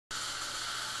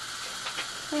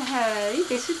Hey,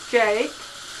 this is Jake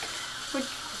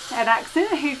at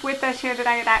Accent. He's with us here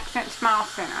today at Accent Smile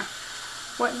Center.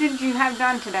 What did you have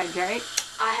done today, Jake?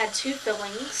 I had 2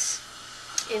 fillings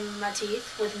in my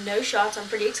teeth with no shots. I'm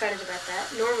pretty excited about that.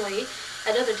 Normally,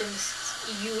 at other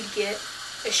dentists, you would get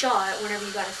a shot whenever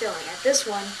you got a filling. At this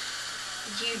one,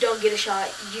 you don't get a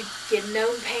shot. You get no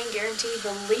pain guarantee.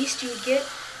 The least you would get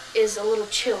is a little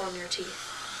chill on your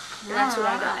teeth. And that's what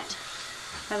I got.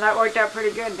 And that worked out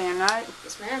pretty good then, right?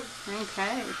 Yes, ma'am.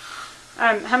 Okay.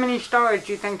 How many stars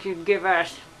do you think you'd give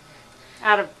us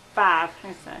out of 5?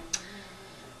 Let's say.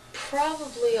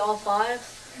 Probably all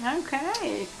 5.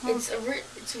 Okay.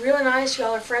 It's really nice.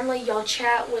 Y'all are friendly. Y'all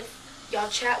chat with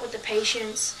the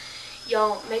patients.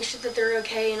 Y'all make sure that they're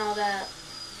okay and all that.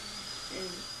 And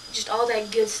just all that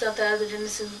good stuff that other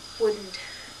dentists wouldn't.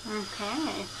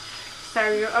 Okay. So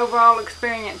your overall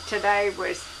experience today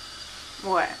was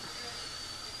what?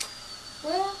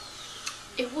 Well,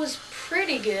 it was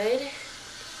pretty good.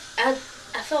 I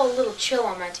felt a little chill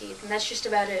on my teeth, and that's just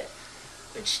about it.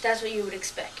 That's what you would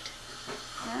expect.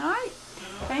 All right.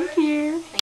 Thank you.